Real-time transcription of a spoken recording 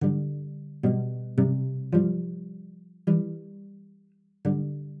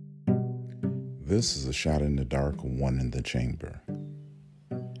This is a shot in the dark, one in the chamber.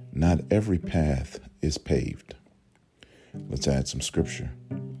 Not every path is paved. Let's add some scripture.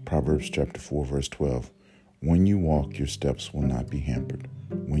 Proverbs chapter 4, verse 12. When you walk, your steps will not be hampered.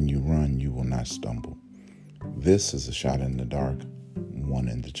 When you run, you will not stumble. This is a shot in the dark, one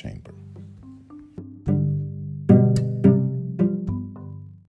in the chamber.